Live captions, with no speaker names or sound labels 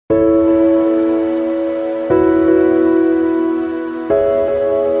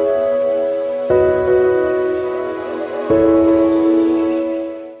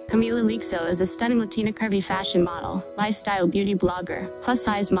Camila Aleixo is a stunning Latina curvy fashion model, lifestyle beauty blogger,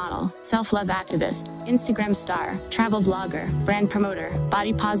 plus-size model, self-love activist, Instagram star, travel vlogger, brand promoter,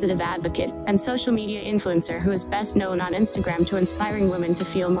 body-positive advocate, and social media influencer who is best known on Instagram to inspiring women to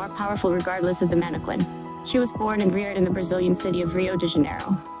feel more powerful regardless of the mannequin. She was born and reared in the Brazilian city of Rio de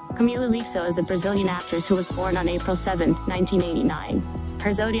Janeiro. Camila Aleixo is a Brazilian actress who was born on April 7, 1989.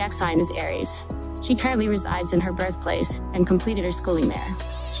 Her zodiac sign is Aries. She currently resides in her birthplace and completed her schooling there.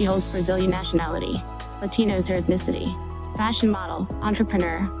 She holds Brazilian nationality. Latina is her ethnicity. Fashion model,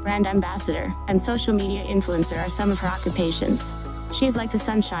 entrepreneur, brand ambassador, and social media influencer are some of her occupations. She is like the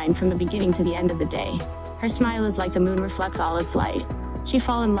sunshine from the beginning to the end of the day. Her smile is like the moon reflects all its light. She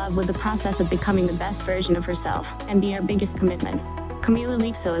falls in love with the process of becoming the best version of herself, and be her biggest commitment. Camila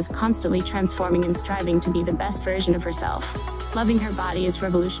Aleixo is constantly transforming and striving to be the best version of herself. Loving her body is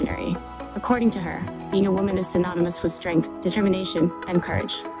revolutionary. According to her, being a woman is synonymous with strength, determination, and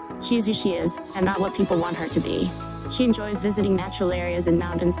courage. She is who she is, and not what people want her to be. She enjoys visiting natural areas and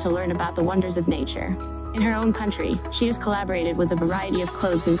mountains to learn about the wonders of nature. In her own country, she has collaborated with a variety of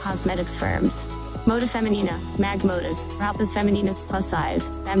clothes and cosmetics firms. Moda Feminina, Mag Modas, Roupas Femininas Plus Size,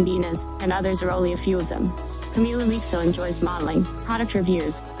 Bambinas, and others are only a few of them. Camila Aleixo enjoys modeling, product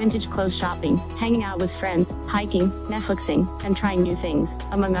reviews, vintage clothes shopping, hanging out with friends, hiking, Netflixing, and trying new things,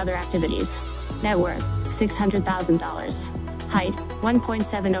 among other activities. Net worth, $600,000. Height,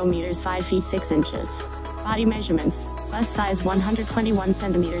 1.70 meters 5 feet 6 inches. Body measurements, bust size 121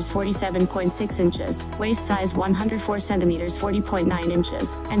 centimeters 47.6 inches, waist size 104 centimeters 40.9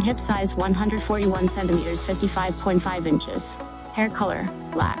 inches, and hip size 141 centimeters 55.5 inches. Hair color,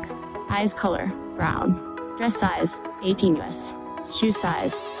 black. Eyes color, brown. Dress size, 18 US. Shoe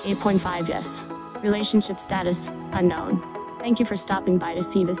size, 8.5 US. Relationship status, unknown. Thank you for stopping by to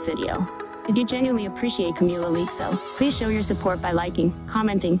see this video. If you genuinely appreciate Camila Aleixo, please show your support by liking,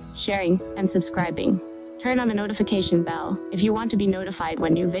 commenting, sharing, and subscribing. Turn on the notification bell if you want to be notified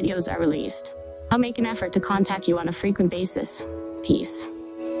when new videos are released. I'll make an effort to contact you on a frequent basis. Peace.